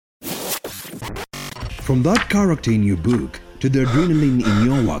From that character in your book to the adrenaline in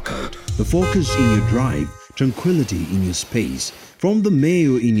your workout, the focus in your drive, tranquility in your space, from the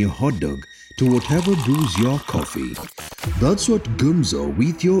mayo in your hot dog to whatever brews your coffee. That's what Gumzo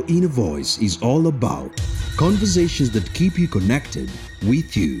with your inner voice is all about. Conversations that keep you connected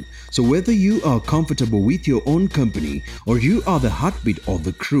with you. So whether you are comfortable with your own company or you are the heartbeat of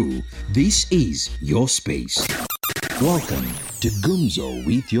the crew, this is your space. Welcome to Gumzo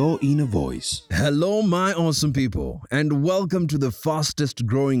with your inner voice. Hello, my awesome people, and welcome to the fastest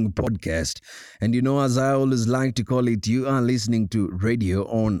growing podcast. And as I always like to call it, you are listening to radio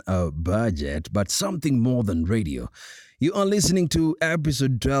on a budget, but something more than radio. You are listening to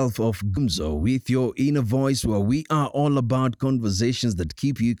episode 12 of Gumzo with your inner voice, where we are all about conversations that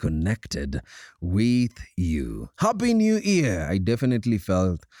keep you connected with you. Happy New Year! I definitely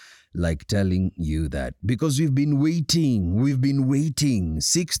felt like telling you that because we've been waiting.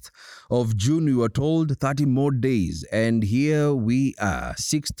 6th of June, we were told 30 more days, and here we are,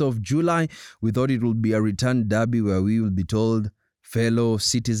 6th of July. We thought it would be a return derby where we will be told, fellow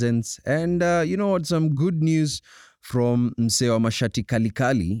citizens, and some good news from Msewa Mashati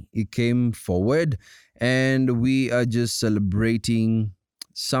Kalikali. He came forward, and we are just celebrating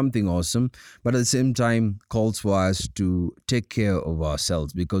something awesome, but at the same time calls for us to take care of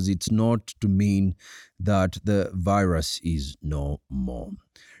ourselves, because it's not to mean that the virus is no more.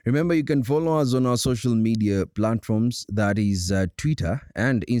 Remember, you can follow us on our social media platforms, that is Twitter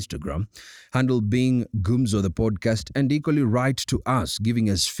and Instagram, handle being Gumzo the podcast, and equally write to us, giving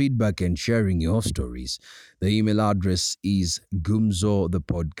us feedback and sharing your stories. The email address is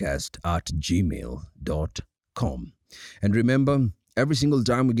gumzothepodcast@gmail.com. And remember, every single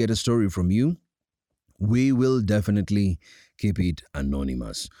time we get a story from you, we will definitely keep it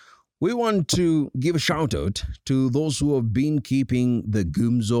anonymous. We want to give a shout out to those who have been keeping the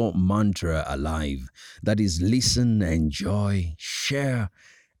Gumzo mantra alive. That is, listen, enjoy, share,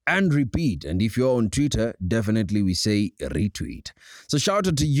 and repeat. And if you're on Twitter, definitely we say retweet. So shout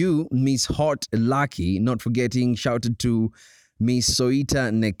out to you, Miss Hot Lucky, not forgetting shout out to Miss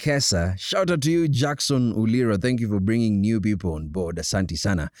Soita Nekesa. Shout out to you, Jackson Ulira. Thank you for bringing new people on board. Asante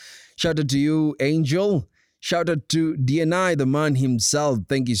sana. Shout out to you, Angel. Shout out to DNI, the man himself.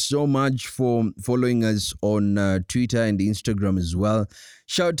 Thank you so much for following us on Twitter and Instagram as well.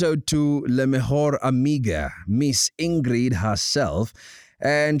 Shout out to Le Mejor Amiga, Miss Ingrid herself.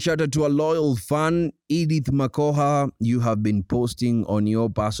 And shout out to a loyal fan, Edith Makoha. You have been posting on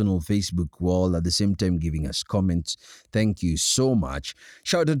your personal Facebook wall, at the same time giving us comments. Thank you so much.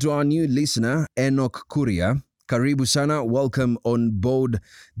 Shout out to our new listener, Enoch Kuria. Karibu sana. Welcome on board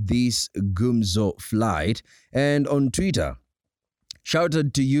this Gumzo flight. And on Twitter, shout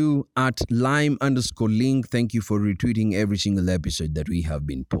out to you at Lime_Link. Thank you for retweeting every single episode that we have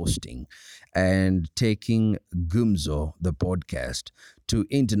been posting and taking Gumzo, the podcast, to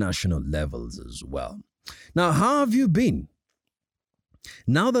international levels as well. Now, how have you been?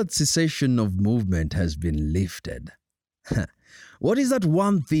 Now that cessation of movement has been lifted, what is that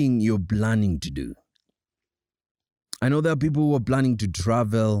one thing you're planning to do? I know there are people who are planning to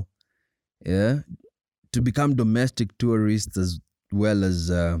travel, to become domestic tourists as well as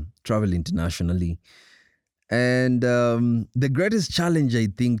travel internationally. And the greatest challenge I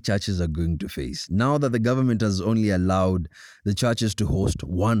think churches are going to face, now that the government has only allowed the churches to host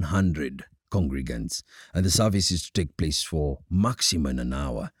 100 congregants and the services to take place for maximum an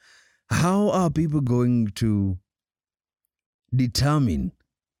hour, how are people going to determine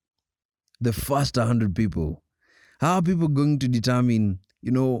the first 100 people? How are people going to determine,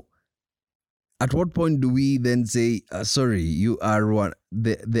 at what point do we then say, sorry, you are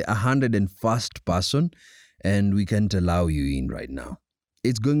the 101st person and we can't allow you in right now?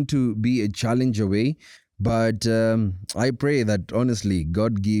 It's going to be a challenge away, but I pray that honestly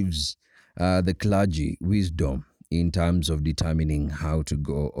God gives the clergy wisdom in terms of determining how to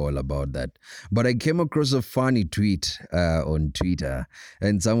go all about that. But I came across a funny tweet on Twitter,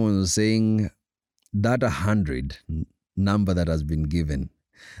 and someone was saying that 100 number that has been given,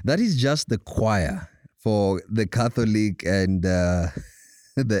 that is just the choir for the Catholic and the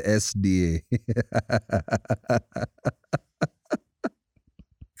SDA.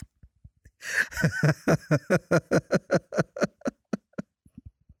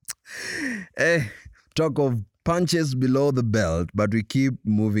 Talk of punches below the belt, but we keep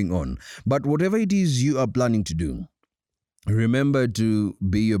moving on. But whatever it is you are planning to do, remember to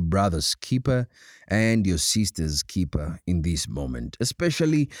be your brother's keeper and your sister's keeper in this moment.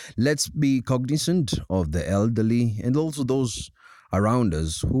 Especially, let's be cognizant of the elderly and also those around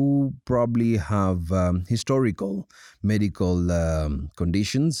us who probably have historical medical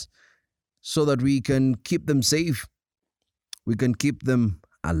conditions so that we can keep them safe, we can keep them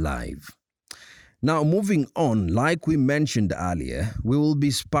alive. Now, moving on, like we mentioned earlier, we will be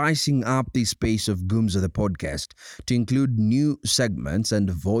spicing up the space of Gumzo the podcast to include new segments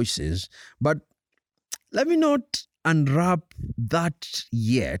and voices. But let me not unwrap that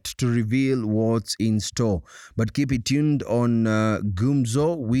yet to reveal what's in store. But keep it tuned on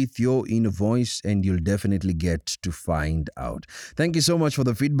Gumzo with your inner voice, and you'll definitely get to find out. Thank you so much for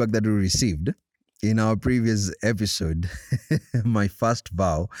the feedback that we received in our previous episode, my first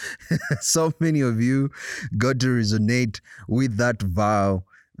vow. So many of you got to resonate with that vow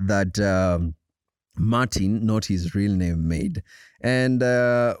that Martin, not his real name, made. And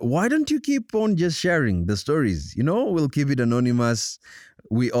why don't you keep on just sharing the stories? We'll keep it anonymous.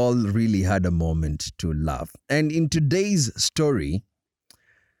 We all really had a moment to laugh. And in today's story,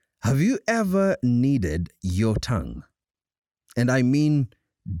 have you ever needed your tongue? And I mean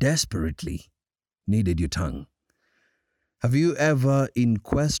desperately needed your tongue. Have you ever, in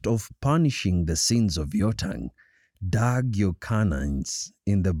quest of punishing the sins of your tongue, dug your canines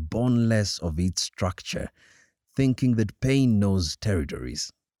in the boneless of its structure, thinking that pain knows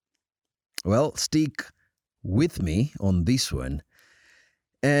territories? Well, stick with me on this one,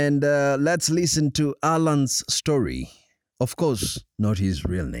 and let's listen to Alan's story. Of course, not his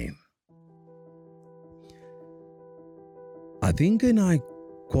real name. I think I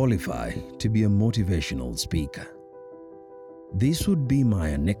qualify to be a motivational speaker. This would be my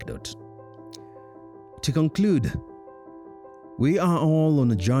anecdote. To conclude, we are all on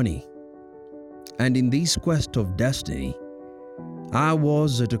a journey, and in this quest of destiny, I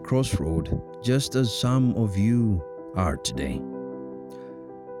was at a crossroad just as some of you are today.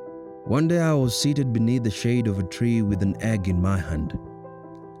 One day I was seated beneath the shade of a tree with an egg in my hand.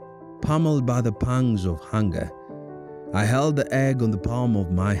 Pummeled by the pangs of hunger, I held the egg on the palm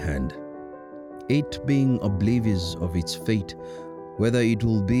of my hand, it being oblivious of its fate, whether it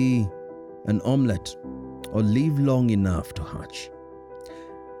will be an omelette or live long enough to hatch.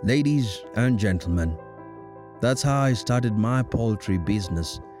 Ladies and gentlemen, that's how I started my poultry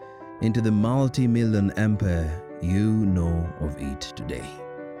business into the multi-million empire you know of it today.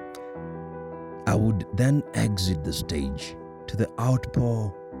 I would then exit the stage to the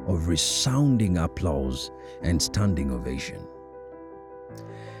outpour of resounding applause and standing ovation.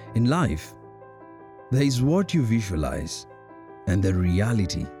 In life, there is what you visualize and the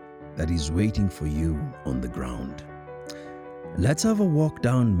reality that is waiting for you on the ground. Let's have a walk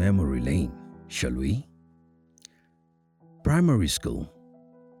down memory lane, shall we? Primary school.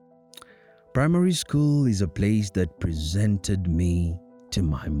 Primary school is a place that presented me to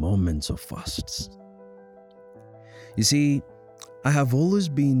my moments of fasts. You see, I have always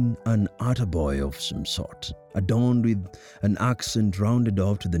been an attaboy of some sort, adorned with an accent rounded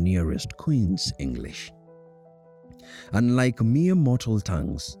off to the nearest Queen's English. Unlike mere mortal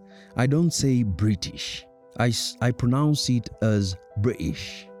tongues, I don't say British. I pronounce it as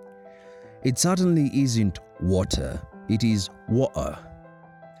British. It certainly isn't water, it is water.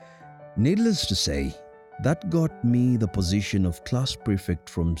 Needless to say, that got me the position of class prefect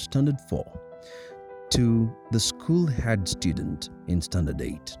from Standard 4 to the school head student in Standard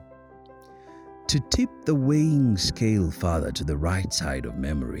 8. To tip the weighing scale further to the right side of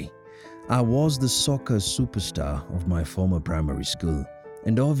memory, I was the soccer superstar of my former primary school,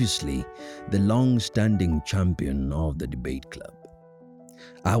 and obviously the long-standing champion of the debate club.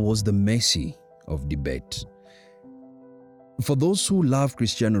 I was the Messi of debate. For those who love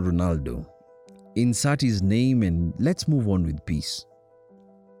Cristiano Ronaldo, insert his name and let's move on with peace.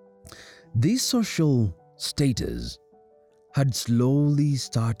 This social status had slowly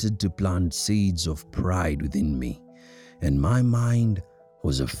started to plant seeds of pride within me, and my mind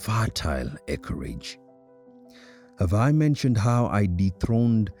was a fertile acreage. Have I mentioned how I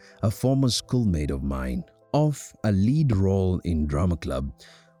dethroned a former schoolmate of mine off a lead role in drama club,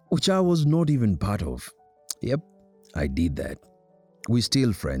 which I was not even part of? Yep, I did that. We're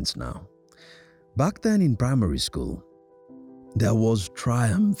still friends now. Back then in primary school, there was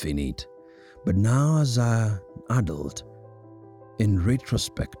triumph in it, but now as an adult, in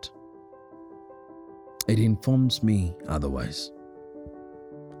retrospect, it informs me otherwise.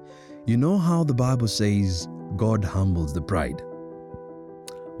 You know how the Bible says God humbles the pride?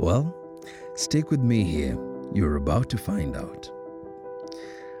 Well, stick with me here. You're about to find out.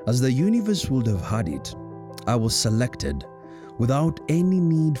 As the universe would have had it, I was selected without any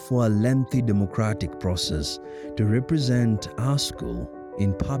need for a lengthy democratic process to represent our school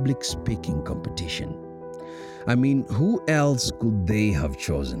in public speaking competition. I mean, who else could they have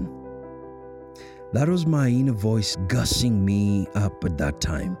chosen? That was my inner voice gushing me up at that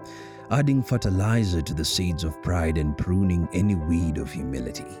time. adding fertilizer to the seeds of pride and pruning any weed of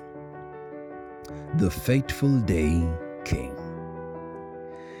humility. The fateful day came.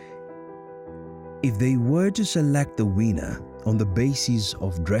 If they were to select the winner on the basis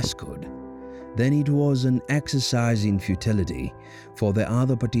of dress code, then it was an exercise in futility for the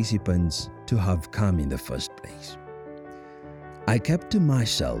other participants to have come in the first place. I kept to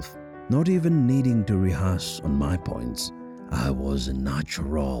myself, not even needing to rehearse on my points. I was a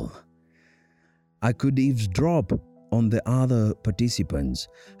natural. I could eavesdrop on the other participants,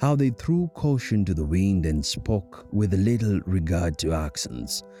 how they threw caution to the wind and spoke with little regard to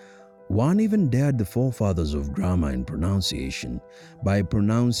accents. One even dared the forefathers of grammar and pronunciation by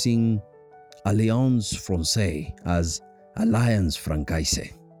pronouncing Alliance Française as Alliance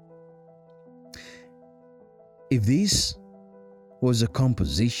Francaise. If this was a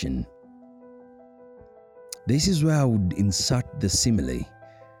composition, this is where I would insert the simile.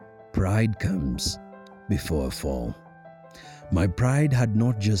 Pride comes before a fall. My pride had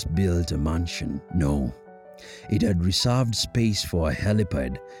not just built a mansion, no. It had reserved space for a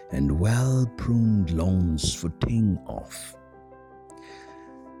helipad and well-pruned lawns for teeing off.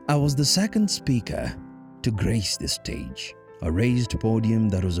 I was the second speaker to grace the stage, a raised podium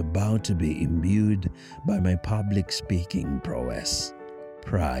that was about to be imbued by my public speaking prowess.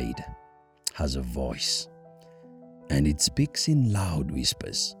 Pride has a voice, and it speaks in loud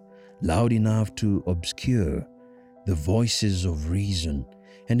whispers, loud enough to obscure the voices of reason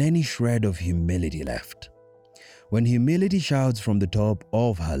and any shred of humility left. When humility shouts from the top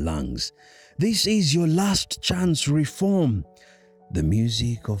of her lungs, "This is your last chance, reform," the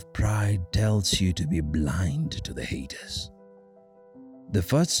music of pride tells you to be blind to the haters. The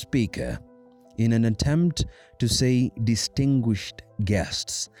first speaker, in an attempt to say distinguished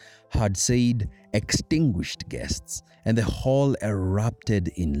guests, had said extinguished guests, and the hall erupted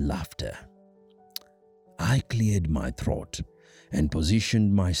in laughter. I cleared my throat and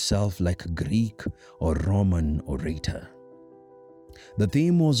positioned myself like a Greek or Roman orator. The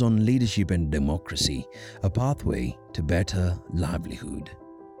theme was on leadership and democracy, a pathway to better livelihood.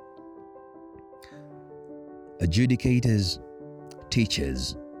 Adjudicators,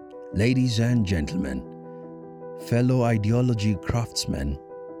 teachers, ladies and gentlemen, fellow ideology craftsmen,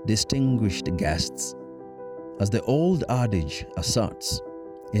 distinguished guests, as the old adage asserts,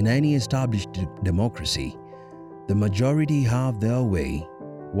 in any established democracy, the majority have their way,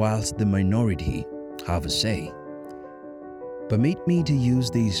 whilst the minority have a say. Permit me to use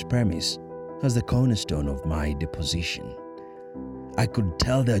this premise as the cornerstone of my deposition. I could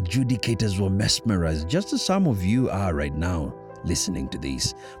tell the adjudicators were mesmerized, just as some of you are right now listening to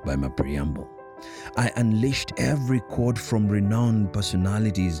this, by my preamble. I unleashed every quote from renowned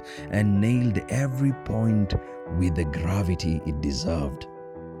personalities and nailed every point with the gravity it deserved.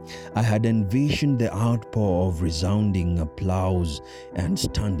 I had envisioned the outpour of resounding applause and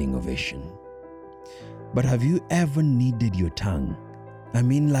standing ovation. But have you ever needed your tongue? I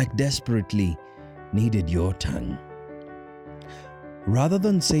mean, like desperately needed your tongue. Rather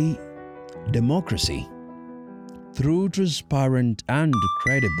than say democracy, through transparent and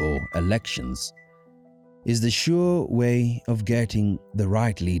credible elections is the sure way of getting the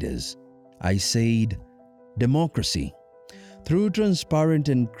right leaders, I said democracy, through transparent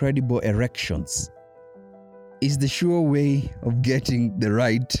and credible elections, is the sure way of getting the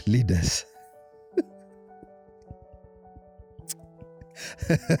right leaders.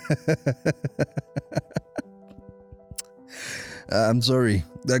 I'm sorry,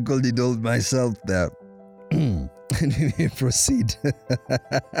 I called it old myself there. Let me proceed.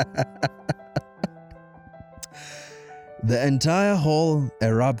 The entire hall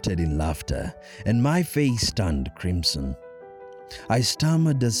erupted in laughter, and my face turned crimson. I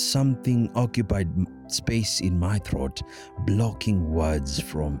stammered as something occupied space in my throat, blocking words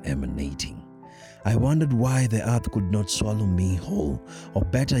from emanating. I wondered why the earth could not swallow me whole, or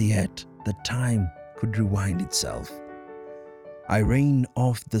better yet, that time could rewind itself. I ran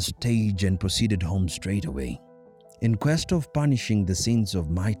off the stage and proceeded home straight away. In quest of punishing the sins of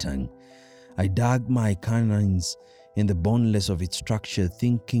my tongue, I dug my canines in the boneless of its structure,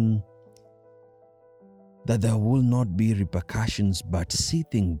 thinking that there will not be repercussions, but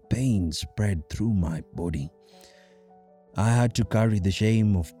seething pain spread through my body. I had to carry the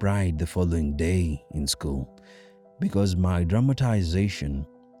shame of pride the following day in school, because my dramatization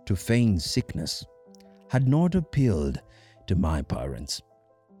to feign sickness had not appealed to my parents.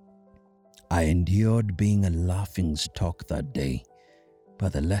 I endured being a laughing stock that day,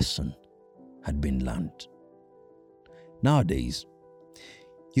 but the lesson had been learnt. Nowadays,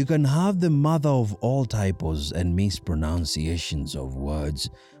 You can have the mother of all typos and mispronunciations of words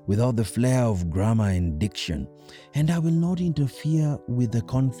without the flair of grammar and diction, and I will not interfere with the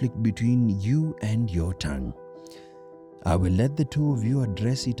conflict between you and your tongue. I will let the two of you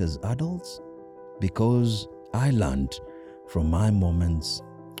address it as adults because I learned from my moments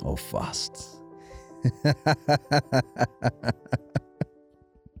of fast.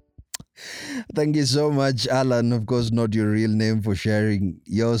 Thank you so much, Alan. Of course, not your real name, for sharing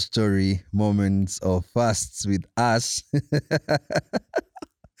your story, moments of fasts, with us.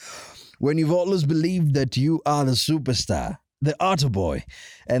 When you've always believed that you are the superstar, the otter boy,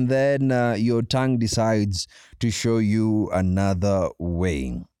 and then your tongue decides to show you another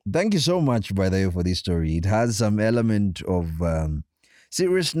way. Thank you so much, by the way, for this story. It has some element of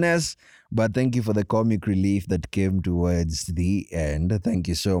seriousness, but thank you for the comic relief that came towards the end. Thank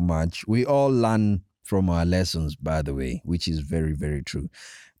you so much. We all learn from our lessons, by the way, which is very, very true.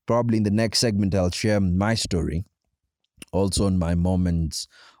 Probably in the next segment, I'll share my story, also on my moments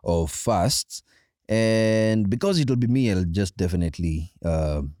of fasts. And because it'll be me, I'll just definitely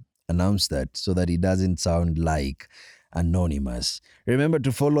announce that so that it doesn't sound like anonymous. Remember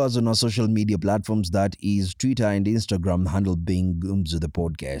to follow us on our social media platforms, that is Twitter and Instagram, handle being Gumzo the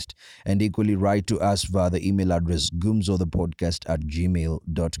Podcast, and equally write to us via the email address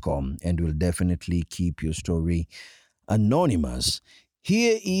gumzothepodcast@gmail.com, and we'll definitely keep your story anonymous.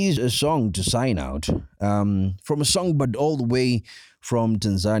 Here is a song to sign out from a songbird all the way from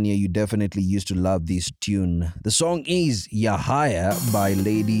Tanzania. You definitely used to love this tune. The song is Yahaya by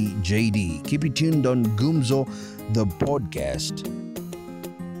Lady JD. Keep it tuned on Gumzo the Podcast.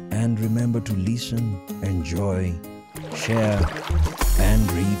 And remember to listen, enjoy, share,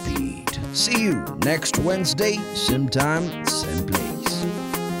 and repeat. See you next Wednesday, same time, same place.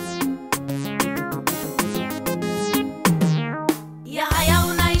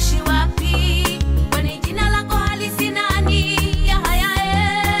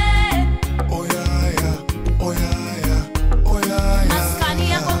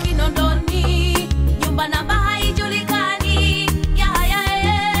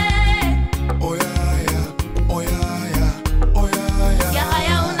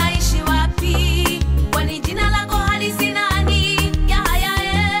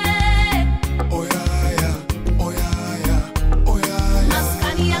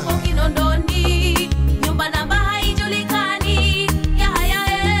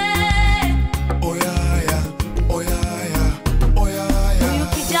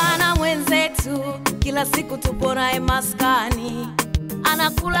 Kila siku tupo naye maskani,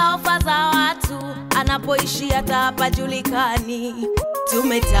 anakula ofa za watu, anapoishi hata hapajulikani.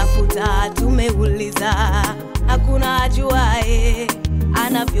 Tumetafuta, tumeuliza, hakuna ajuaye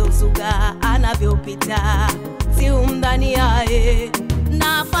anavyozuka, anavyopita, si umdhani yae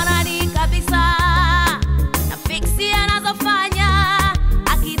na farani kabisa na fiksi anazofanya.